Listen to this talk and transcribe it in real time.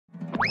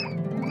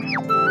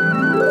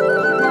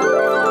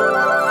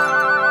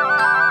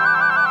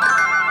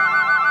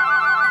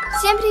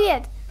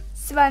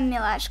С вами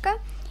Милашка,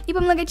 и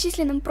по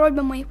многочисленным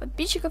просьбам моих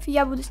подписчиков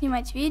я буду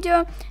снимать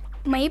видео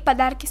 «Мои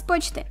подарки с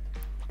почты».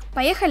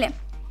 Поехали!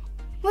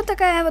 Вот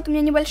такая вот у меня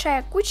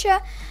небольшая куча.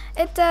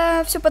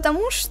 Это все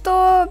потому,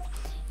 что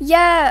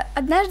я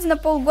однажды на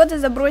полгода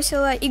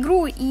забросила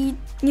игру и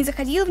не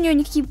заходила в нее,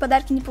 никакие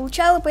подарки не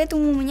получала,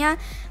 поэтому у меня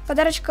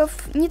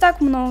подарочков не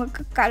так много,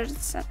 как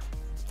кажется.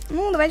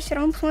 Ну, давайте все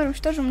равно посмотрим,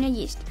 что же у меня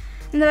есть.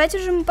 Ну, давайте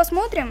же мы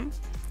посмотрим,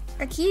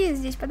 какие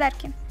здесь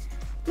подарки.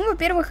 Ну,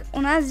 во-первых,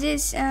 у нас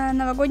здесь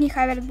новогодний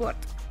хаверборд.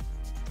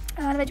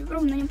 Давайте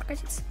попробуем на нем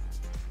прокатиться.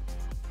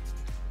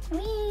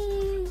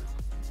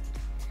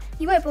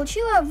 Его я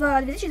получила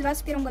в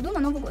 2021 году на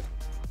Новый год.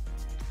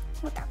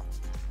 Вот так.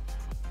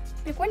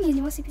 Прикольно, из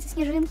него сыпятся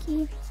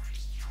снежинки.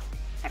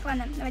 Так,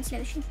 ладно, давайте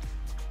следующий.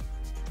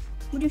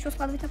 Будем все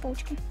складывать на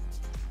полочке.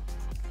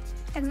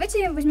 Так,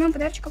 давайте возьмем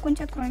подарочек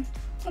какой-нибудь, откроем.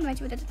 Ну,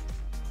 давайте вот этот.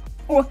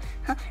 О,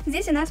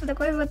 здесь у нас вот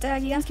такой вот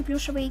гигантский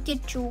плюшевый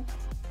кетчуп.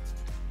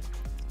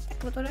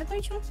 Так, его тоже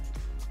отключим.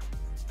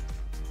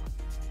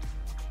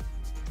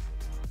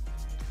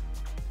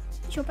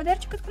 Еще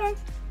подарочек откроем.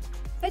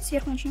 Давайте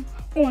сверху начнем.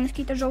 О, у нас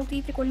какие-то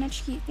желтые прикольные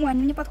очки. Ой,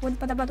 они мне подходят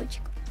под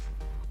ободочек.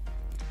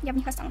 Я в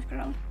них останусь,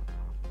 пожалуй.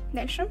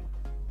 Дальше.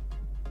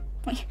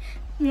 Ой,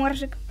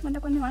 моржик. Вот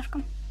такой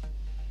милашка.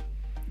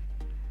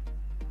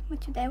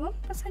 Вот сюда его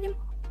посадим.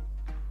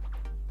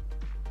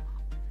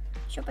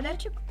 Еще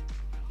подарочек.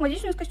 Вот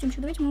здесь у нас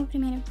костюмчик. Давайте мы его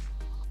примерим.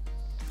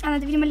 А,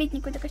 это, видимо, летний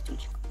какой-то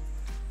костюмчик.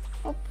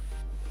 Оп.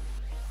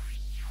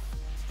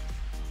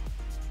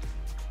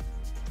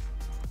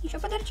 Еще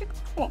подарочек.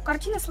 О,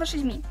 картина с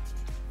лошадьми.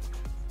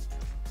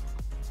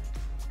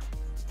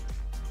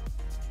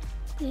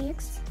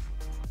 Текст.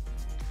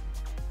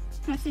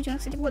 Смотрите, у нас,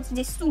 кстати, вот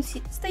здесь стул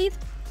стоит.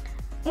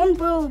 Он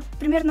был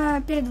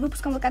примерно перед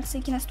выпуском локации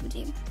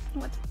киностудии.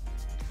 Вот.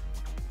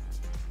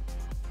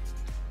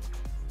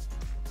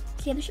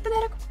 Следующий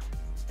подарок.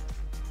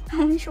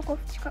 Еще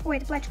кофточка. Ой,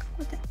 это платье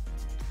какое-то.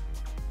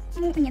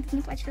 Ну, нет, это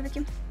не платье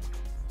все-таки.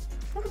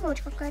 Ну,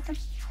 футболочка какая-то.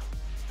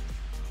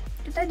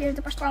 Тут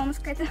одежда пошла у нас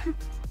какая-то.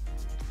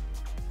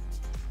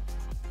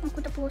 Он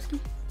какой-то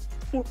плоский.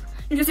 О,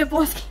 ничего себе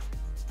плоский.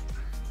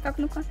 Так,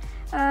 ну-ка.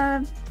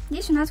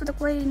 Здесь у нас вот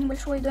такой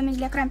небольшой домик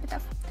для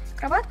крампетов.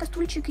 Кроватка,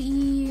 стульчик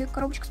и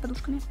коробочка с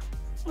подушками.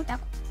 Вот так.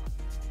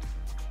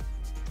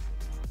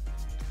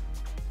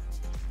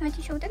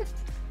 Давайте еще вот этот.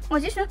 Вот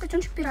здесь у нас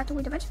костюмчик пирата.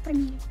 Ой, давайте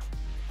промерим.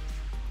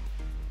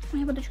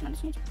 Мне подушку надо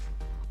снять.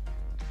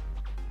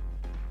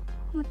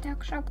 Вот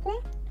так, шапку.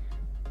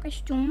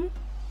 Костюм.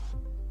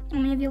 У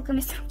меня вилка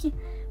вместо руки.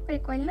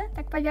 Прикольно.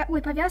 Так,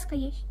 ой, повязка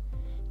есть.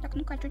 Так,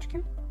 ну-ка,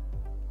 очечки.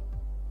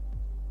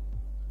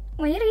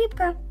 Ой, и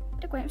рыбка.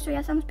 Прикольно. Все,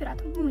 я останусь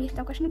пиратом. Ну, если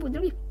там, конечно, не будет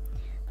других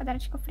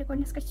подарочков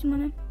прикольных с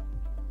костюмами.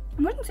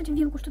 А можно, кстати,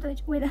 вилку что-то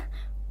дать? Ой, да.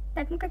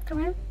 Так, ну-ка,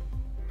 открываем.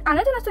 А,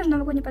 ну это у нас тоже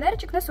новогодний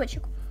подарочек,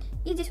 носочек.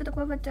 И здесь вот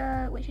такой вот...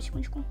 Ой, сейчас,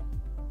 секундочку.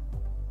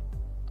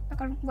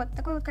 Покажу. Вот,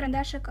 такой вот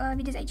карандашик в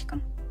виде зайчика.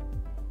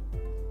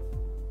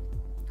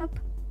 Оп.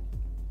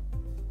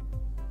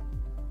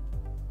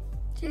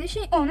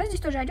 Следующий... О, у нас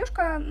здесь тоже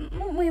одежка.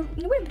 Ну, мы не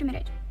будем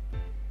примерять.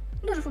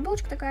 Тоже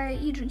футболочка такая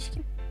и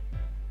джинсики.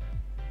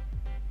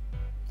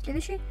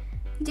 Следующий.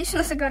 Здесь у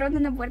нас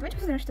огородный набор. Давайте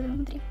посмотрим, что там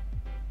внутри.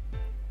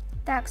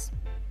 Такс.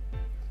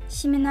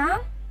 Семена,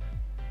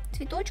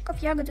 цветочков,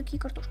 ягодок и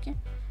картошки.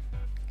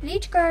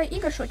 Личка и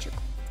горшочек.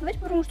 Давайте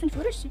попробуем что-нибудь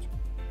вырастить.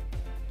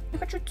 Я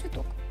хочу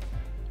цветок.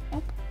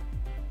 Оп.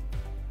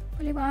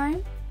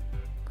 Поливаем.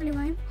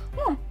 Поливаем.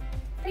 О,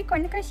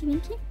 прикольно,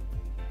 красивенький.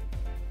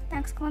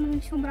 Так,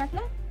 складываем все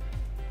обратно.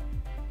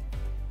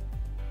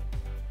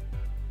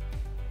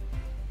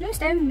 Ну и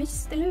ставим вместе с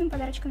остальными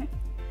подарочками.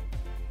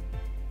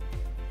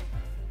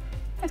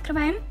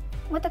 Открываем.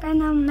 Вот такая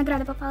нам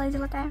награда попалась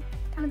золотая.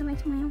 Так,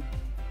 давайте мы ее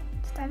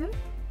ставим.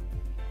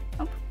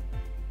 Оп.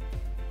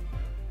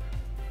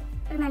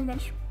 Погнали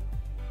дальше.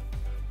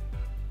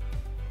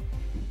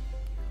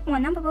 О,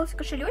 нам попался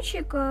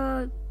кошелечек.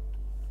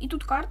 И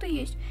тут карта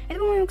есть. Это,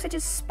 по-моему, кстати,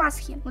 с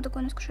Пасхи. Вот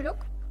такой у нас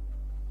кошелек.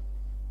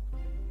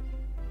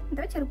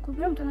 Давайте рыбку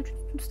уберем, то она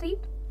что-то тут стоит.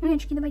 Ну,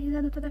 очки давайте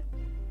заду туда.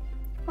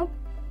 Оп.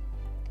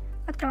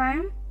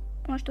 Открываем.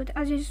 О, что это?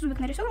 А здесь зубик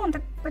нарисован,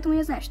 так, поэтому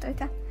я знаю, что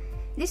это.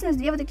 Здесь у нас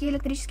две вот такие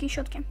электрические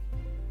щетки.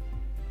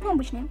 Ну,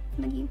 обычные,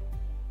 такие.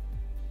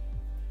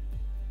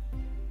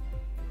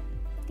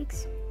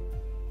 Тикс.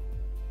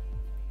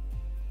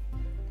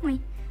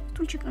 Ой,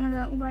 стульчик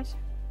надо убрать.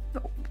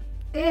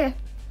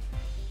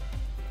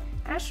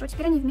 Хорошо,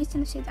 теперь они вместе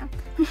навсегда.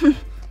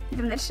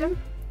 Идем дальше.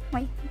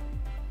 Ой,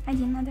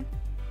 один надо.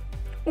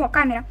 О,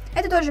 камера.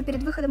 Это тоже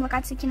перед выходом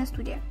локации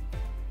киностудия.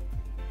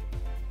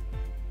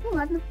 Ну,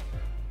 ладно.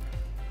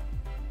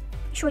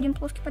 Еще один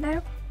плоский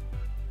подарок.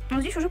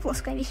 Ну, здесь уже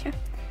плоская вещь.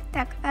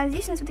 Так, а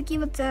здесь у нас вот такие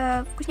вот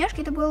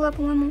вкусняшки. Это было,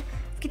 по-моему,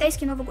 в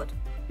китайский Новый год.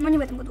 Но не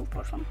в этом году, в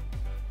прошлом.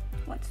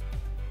 Вот.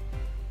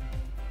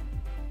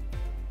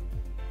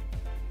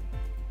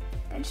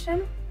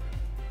 Дальше.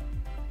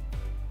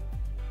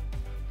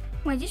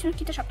 Ой, здесь у нас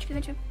какие-то шапочки.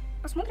 Давайте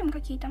посмотрим,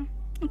 какие там.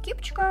 Ну,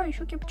 кепочка,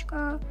 еще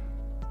кепочка.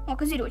 О,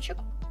 козыречек.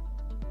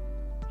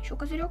 Еще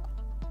козырек.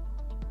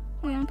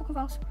 Ой, он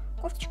упаковался.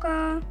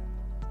 Кофточка.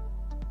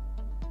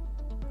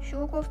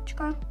 Еще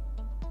кофточка.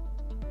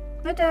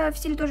 Но это в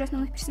стиле тоже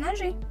основных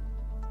персонажей.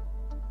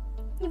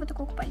 И вот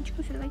такой купальничек.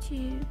 Ну все,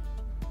 давайте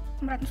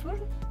обратно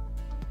сложим.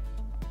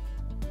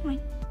 Ой.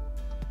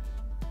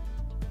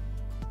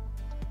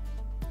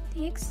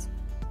 Текс.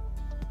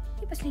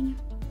 И последний.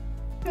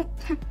 Ну,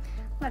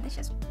 ладно,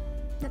 сейчас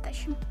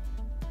дотащим.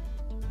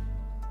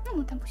 Ну,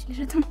 вот там пусть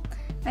лежит.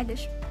 Давай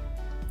дальше.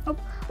 Оп.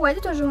 Ой,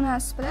 это тоже у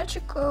нас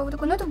подарочек. Вот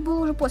такой, но это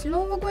было уже после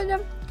Нового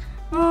года.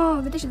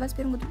 В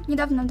 2021 году.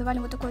 Недавно нам давали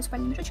вот такой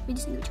спальный мешочек в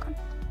виде снеговичка.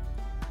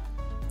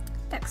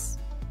 Такс.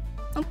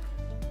 Оп.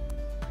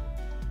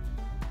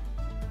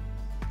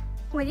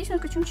 Ой, здесь у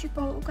нас костюмчик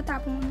у кота,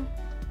 по-моему.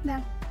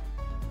 Да.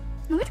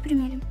 Ну, давайте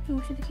примерим.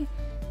 Его все-таки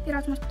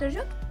пират у нас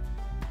подождет.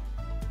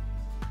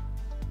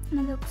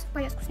 Надо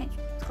повязку снять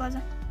с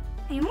глаза.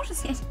 А ее можно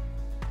снять?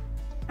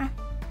 А,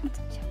 вот,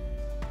 все.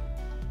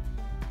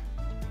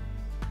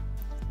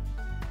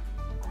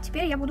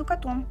 Теперь я буду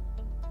котом.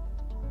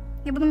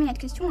 Я буду менять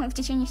костюмы в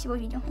течение всего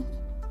видео.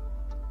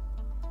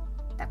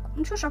 Так,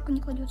 ну что, шапка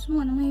не кладется? Ну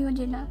ладно, мы ее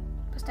отдельно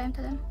поставим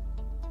тогда.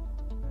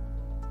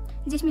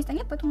 Здесь места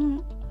нет,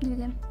 поэтому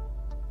двигаем.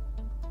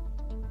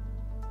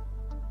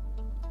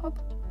 Оп.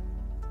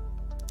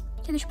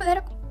 Следующий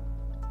подарок.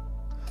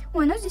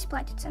 Ой, у нас здесь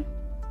платьице.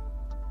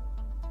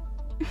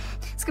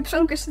 С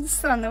капюшоном, конечно, это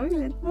странно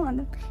выглядит. Ну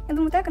ладно. Я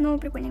думаю, так оно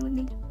прикольнее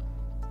выглядит.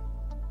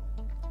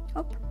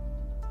 Оп.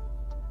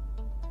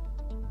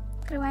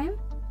 Открываем.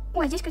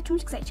 Ой, здесь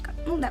костюмчик зайчика.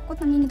 Ну да, кот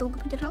на мне недолго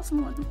продержался,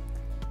 ну ладно.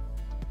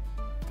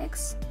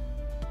 Текс.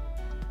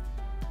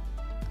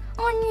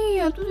 А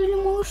нет, тут для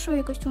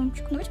малышей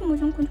костюмчик. Давайте мы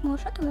возьмем какой-нибудь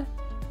малыша тогда.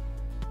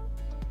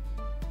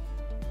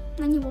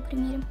 На него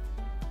примерим.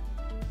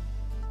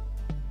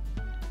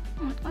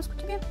 Вот, маску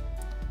тебе.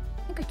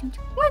 И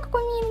костюмчик. Ой,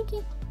 какой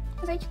миленький.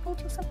 Зайчик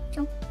получился.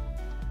 Все.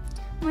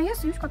 Ну, а я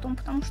остаюсь котом,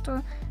 потому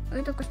что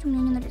этот костюм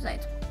мне не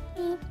налезает.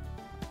 И...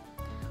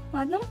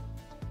 Ладно.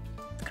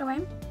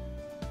 Открываем.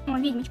 О,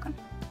 ведьмочка.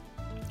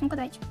 Ну-ка,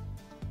 дайте.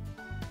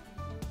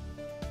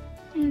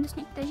 Надо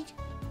снять, подождите.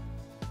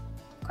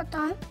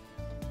 Кота.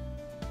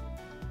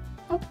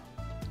 Оп.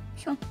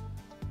 Все.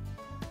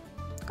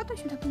 Кота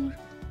сюда поможем.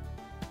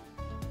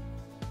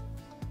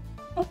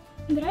 Оп,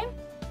 убираем.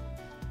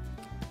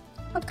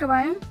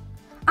 Открываем.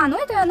 А, ну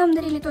это нам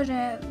дарили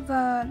тоже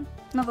в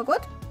Новый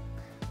год.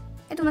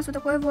 Это у нас вот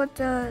такой вот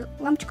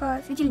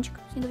лампочка-светильничек,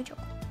 снеговичок.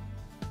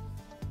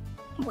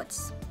 Вот.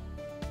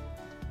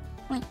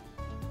 Ой.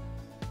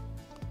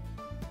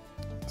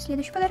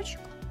 Следующий подарочек.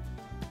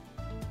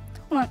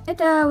 О,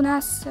 это у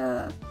нас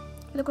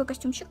вот такой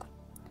костюмчик.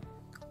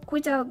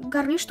 Какой-то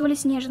горы, что ли,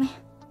 снежный.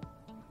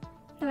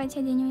 Давайте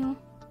оденем его.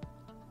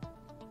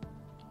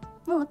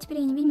 Ну вот, теперь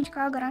я не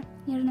ведьмочка, а гора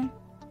снежная.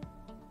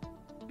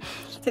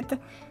 Что это?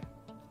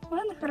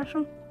 Ладно,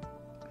 хорошо.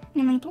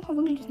 Не, ну неплохо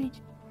выглядит, знаете.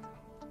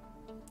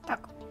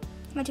 Так,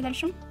 давайте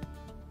дальше.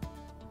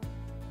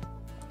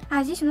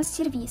 А, здесь у нас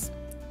сервиз.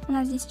 У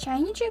нас здесь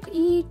чайничек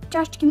и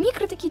чашечки,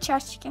 микро такие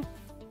чашечки.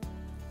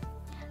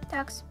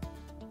 Такс.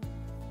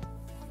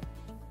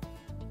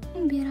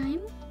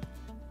 Убираем.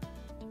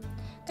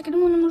 Так, я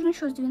думаю, нам нужно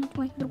еще сдвинуть.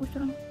 Ой, в другую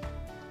сторону.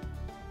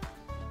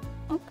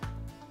 Оп.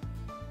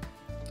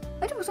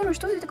 Давайте посмотрим,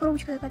 что за эта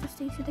коробочка такая тут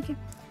стоит все-таки.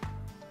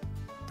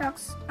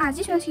 Такс. А,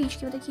 здесь у нас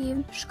яички вот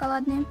такие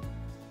шоколадные.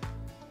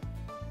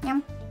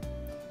 Ням.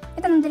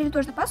 Это нам дарили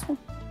тоже на Пасху.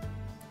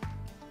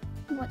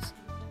 Вот.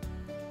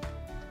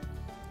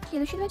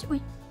 Следующий давайте.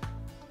 Ой.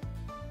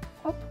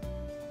 Оп.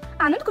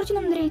 А, ну эту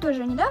картину нам дарили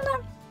тоже недавно.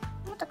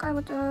 Вот такая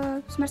вот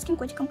с морским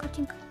котиком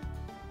картинка.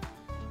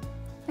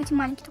 Давайте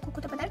маленький такой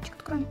какой-то подарочек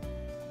откроем.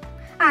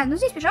 А, ну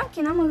здесь пижамки,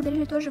 нам их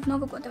дарили тоже в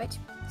Новый год. Давайте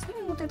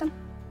снимем вот это.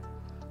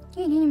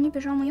 И оденем мне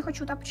пижаму. Я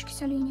хочу тапочки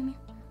с оленями.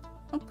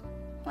 Оп.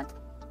 Вот.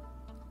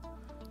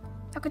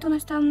 Так, это у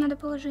нас там надо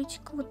положить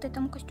к вот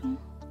этому костюму.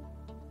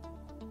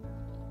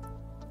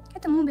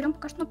 Это мы уберем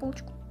пока что на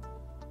полочку.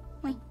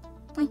 Ой,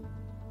 ой.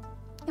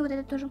 И вот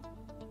этот тоже.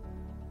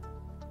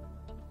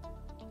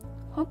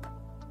 Оп,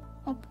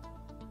 оп.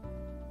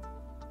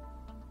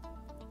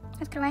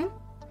 Открываем.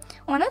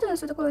 О, ну это у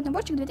нас вот такой вот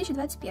наборчик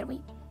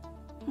 2021.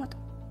 Вот.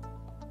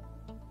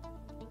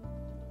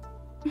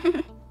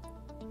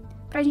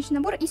 Праздничный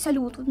набор и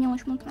салют. Вот мне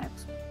очень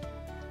понравился.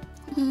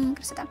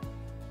 Красота.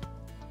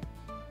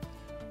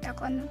 Так,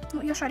 ладно.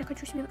 Ну, я шарик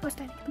хочу себе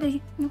поставить.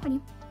 Подожди, не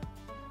уходи.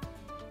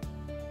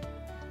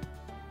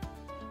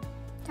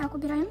 Так,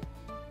 убираем.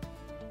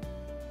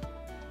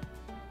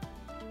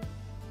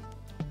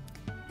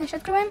 Дальше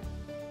открываем.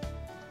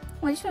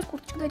 Вот здесь у нас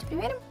курточка. Давайте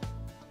примерим.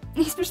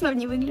 Я смешно в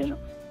ней выгляжу.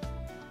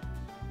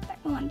 Так,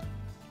 ну ладно.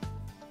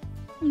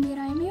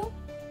 Убираем ее.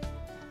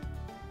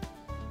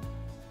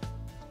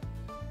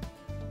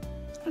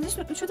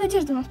 Здесь что-то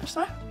одежда у нас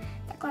пошла.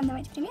 Так, ладно,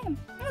 давайте примерим.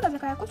 Ну да,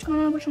 такая курточка, но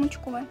она больше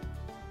мальчуковая.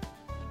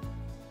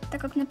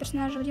 Так как на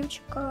персонажа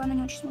девочек она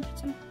не очень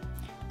смотрится.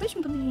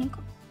 Давайте подвинем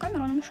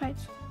камеру, она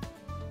мешается.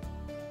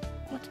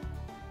 Вот.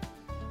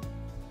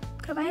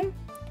 Открываем.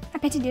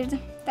 Опять одежда.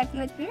 Так,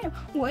 давайте примерим.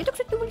 Ой, это,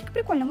 кстати, довольно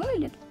прикольно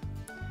выглядит.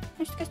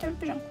 Значит, я ставлю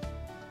пижамку.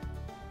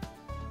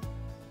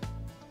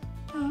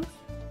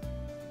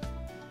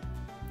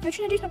 Я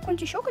очень надеюсь на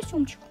какой-нибудь еще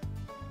костюмчик.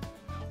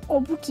 О,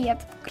 букет.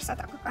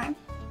 Красота какая.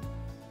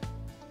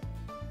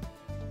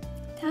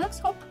 Так,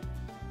 стоп.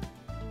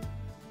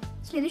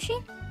 Следующий.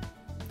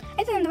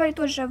 Это нам давали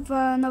тоже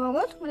в Новый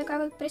год. Вот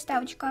такая вот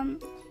приставочка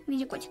в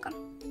виде котика.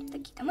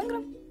 Такие там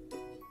игры.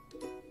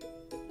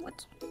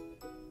 Вот.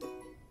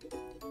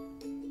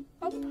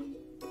 Оп.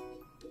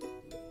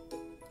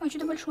 Ой,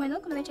 что-то большое, да?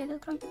 Давайте это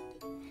откроем.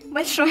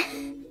 Большой.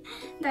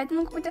 Да, это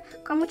ну какой-то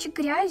комочек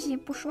грязи,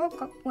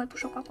 пушок. Ой,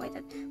 пушок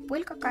какой-то.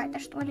 Пыль какая-то,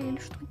 что ли, или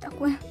что-то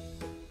такое.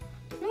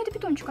 Ну, это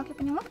питомчик, как я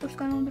поняла, потому что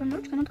когда мы берем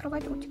ручку, она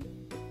открывает ротик.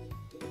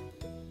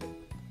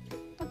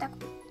 Вот так.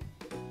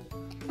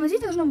 Вот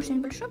здесь должно быть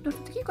что-нибудь большое, потому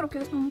что такие коробки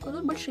в основном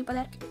кладут большие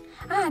подарки.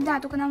 А, да,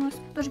 только нам у нас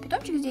тоже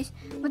питомчик здесь.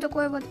 Вот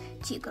такой вот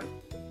тигр.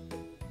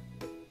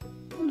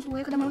 Он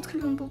злой, когда мы его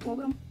открыли, он был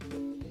добрым.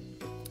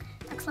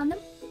 Так, ладно.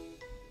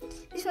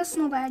 Здесь у нас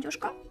новая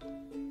одежка.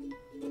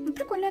 Ну,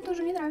 прикольная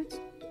тоже, мне нравится.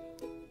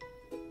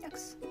 Так,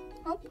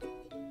 оп.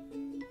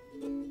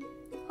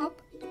 Оп.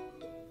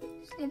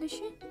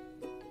 Следующий.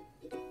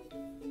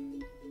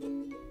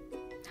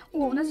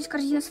 О, у нас здесь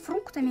корзина с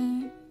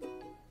фруктами.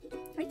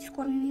 Давайте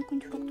скормим ей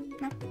какой-нибудь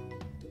фрукт. На.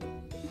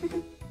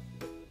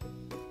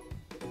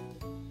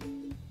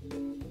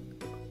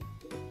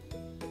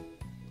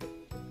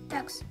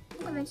 Так,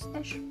 ну-ка, давайте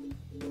дальше.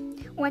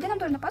 О, это нам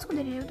тоже на Пасху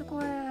дарили. Вот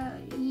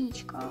такое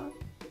яичко.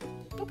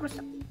 Ну,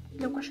 просто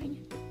для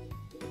украшения.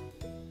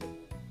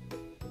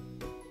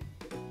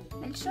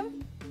 Дальше.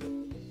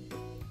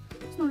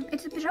 Ну,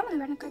 это пижама,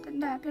 наверное, какая-то.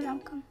 Да,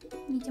 пижамка,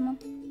 видимо.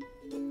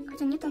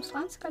 Хотя нет, там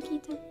сланцы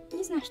какие-то.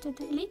 Не знаю, что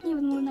это. Летняя,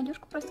 возможно,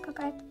 одежка просто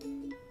какая-то.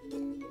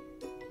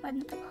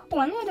 Ладно.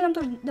 О, ну это нам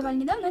тоже давали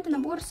недавно. Это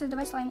набор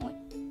создавать слайм. Ой.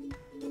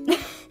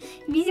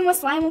 Видимо,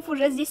 слаймов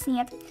уже здесь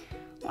нет.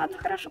 Ладно,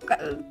 хорошо.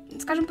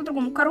 Скажем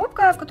по-другому.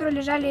 Коробка, в которой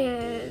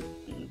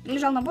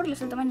лежал набор для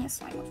создавания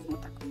слаймов.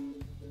 Вот так.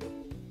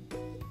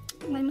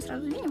 Мы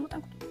сразу сдвинем. Вот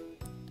так вот.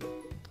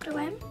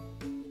 Открываем.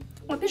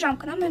 О,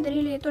 пижамка. Нам ее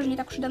дарили тоже не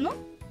так уж и давно.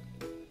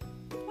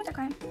 Вот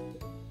такая.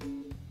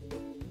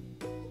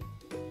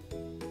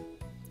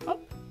 Оп.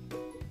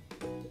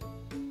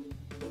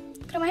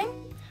 Открываем.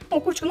 О,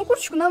 курточку. Ну,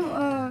 курточку нам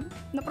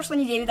на прошлой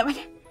неделе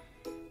давали.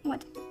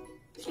 Вот.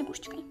 С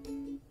лягушечкой.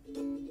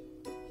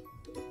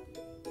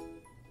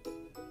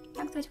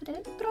 Так, давайте вот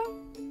этот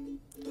откроем.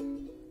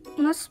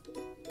 У нас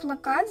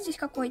плакат здесь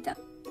какой-то.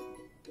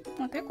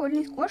 О,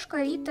 прикольный.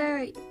 Кошка,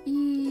 Рита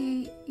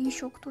и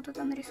еще кто-то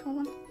там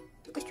нарисован.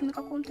 В костюме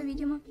каком-то,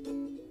 видимо.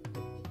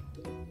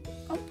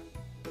 Оп.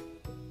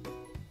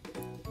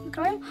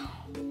 Закрываем.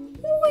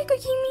 Ой,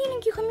 какие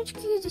миленькие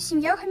хомячки. Здесь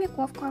семья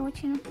хомяков,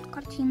 короче.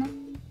 Картина.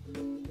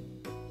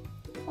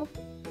 Оп.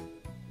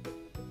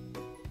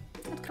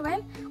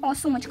 Открываем. О,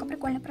 сумочка.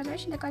 Прикольная,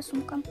 прозрачная такая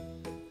сумка.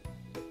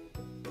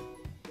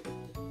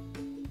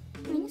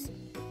 Вниз.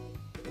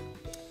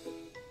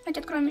 Давайте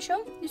откроем еще.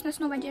 Здесь у нас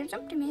новая одежда.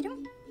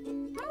 Примерим.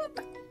 Ну, вот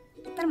так.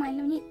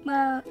 Нормально. В ней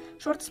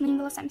шорты с моими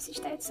волосами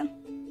сочетаются.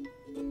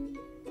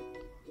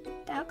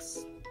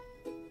 Такс.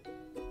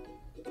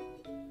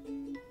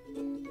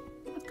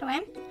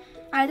 Открываем.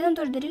 А это нам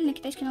тоже дарили на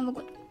китайский Новый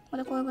год. Вот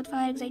такой вот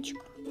фонарик-зайчик.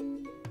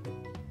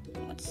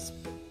 Вот.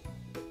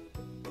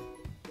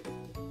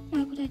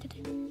 Ой, куда это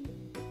ты?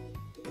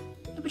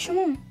 Да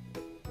почему?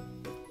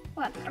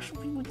 Ладно, хорошо,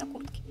 пусть будет на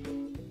куртке.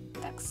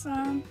 Такс.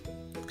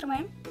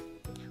 Открываем.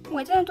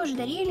 Ой, это нам тоже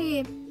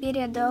дарили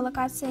перед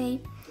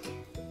локацией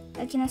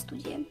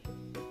киностудии.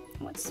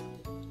 Вот.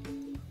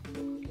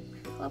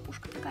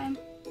 Хлопушка такая.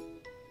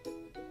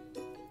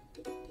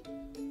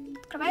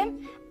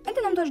 Открываем.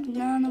 Это нам тоже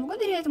на Новый год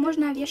дарили. Это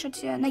можно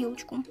вешать на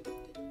елочку.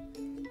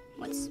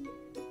 Вот.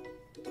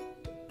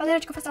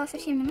 Подарочков осталось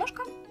совсем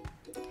немножко.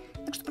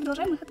 Так что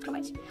продолжаем их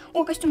открывать.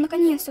 О, костюм,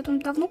 наконец-то.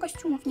 Тут давно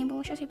костюмов не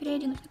было. Сейчас я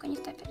переоденусь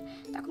наконец-то опять.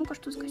 Так, ну-ка,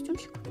 что за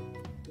костюмчик?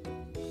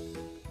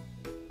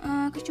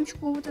 Костюмчик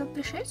какого-то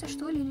пришельца,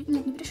 что ли?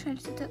 Нет, не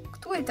пришельца. Это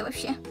кто это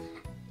вообще?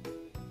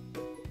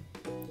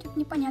 Что-то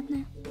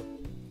непонятное.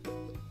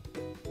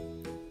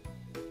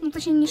 Ну,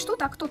 точнее, не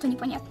что-то, а кто-то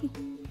непонятный.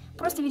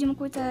 Просто, видимо,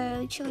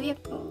 какой-то человек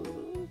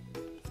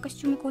в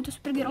костюме какого-то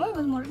супергероя,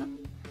 возможно.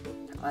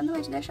 Так, ладно,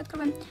 давайте дальше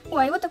открываем.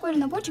 Ой, вот такой же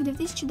наборчик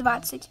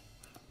 2020.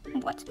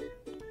 Вот.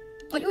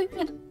 Ой,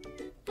 нет.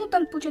 Ну,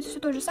 там получается все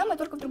то же самое,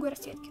 только в другой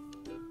расцветке.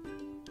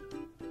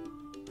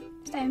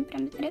 Ставим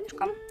прям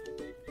рядышком.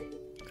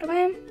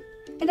 Открываем.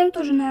 Это нам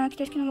тоже на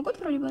китайский Новый год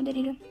вроде бы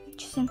дарили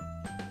часы.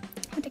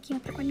 Вот такие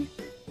вот прикольные.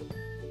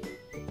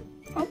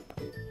 Оп.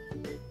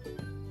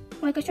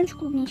 Ой, костюмчик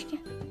клубнички.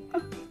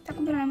 Так,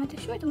 убираем это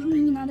все. Это уже мне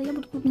не надо, я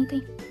буду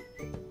клубникой.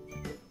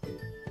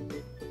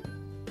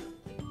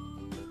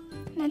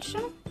 Дальше.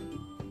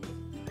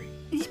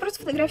 Здесь просто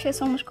фотография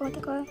солнышка вот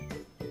такое.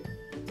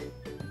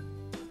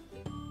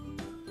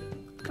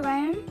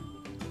 Открываем.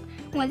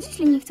 Вот здесь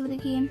ленивцы вот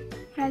такие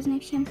разные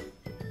все.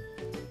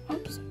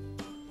 Опс.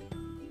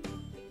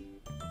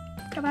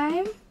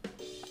 Открываем.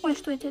 Ой,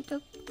 что это?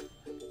 Это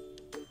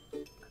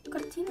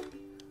картина.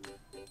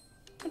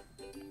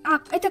 А,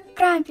 это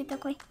крампи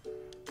такой.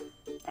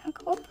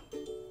 Так, оп.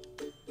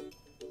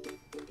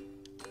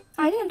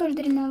 А, родителям тоже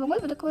дарили на Новый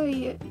год вот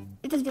такой,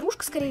 это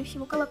зверушка, скорее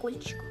всего,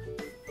 колокольчик.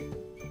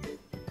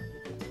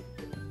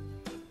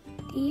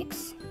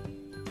 Икс.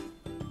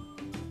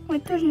 Ой,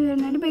 это тоже,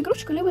 наверное, либо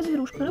игрушка, либо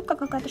зверушка. Рыбка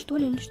какая-то, что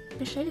ли, или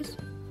пришелец.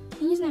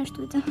 Я не знаю,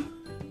 что это.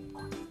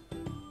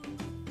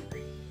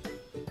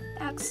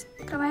 Такс,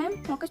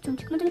 открываем. О,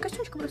 костюмчик. Ну, это не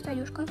костюмчик, а просто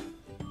одежка.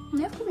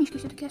 Но я в клубничке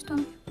все-таки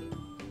останусь.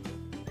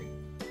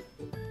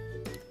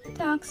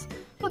 Такс.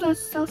 Вот у нас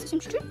осталось совсем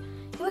чуть-чуть.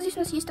 И вот здесь у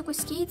нас есть такой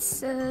скейт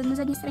на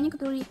задней стороне,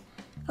 который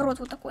рот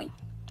вот такой.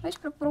 Давайте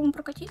попробуем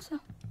прокатиться.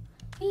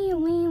 И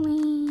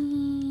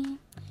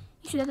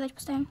сюда давайте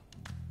поставим.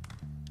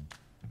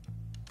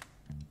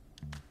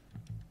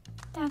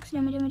 Так,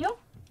 идем.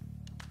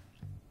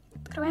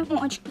 Открываем.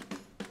 О, очки.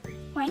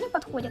 Ой, они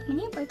подходят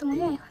мне, поэтому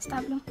я их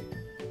оставлю.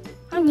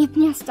 А нет,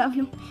 не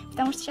оставлю,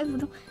 потому что сейчас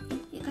буду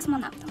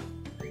космонавтом.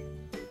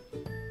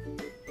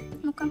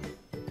 Ну-ка.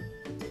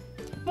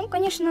 Ну,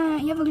 конечно,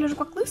 я выгляжу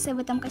как лысая в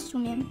этом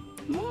костюме.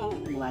 Ну,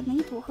 ладно,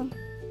 неплохо.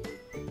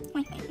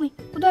 Ой,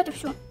 куда это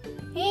все?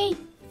 Эй!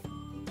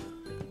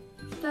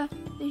 Сюда,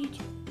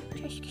 подождите.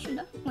 Часики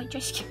сюда. Ой,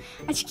 часики.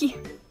 Очки.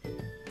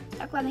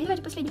 Так, ладно, и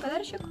давайте последний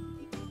подарочек.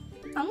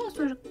 А ну, у нас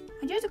тоже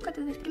одежда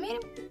какая-то, давайте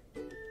примерим.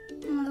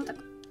 Ну, надо вот так.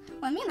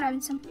 Ой, мне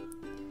нравится.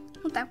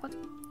 Вот так вот.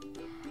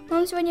 Ну,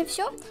 на сегодня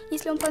все.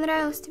 Если вам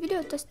понравилось это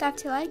видео, то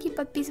ставьте лайки,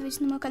 подписывайтесь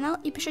на мой канал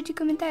и пишите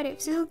комментарии.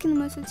 Все ссылки на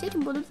мои соцсети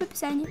будут в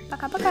описании.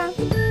 Пока-пока!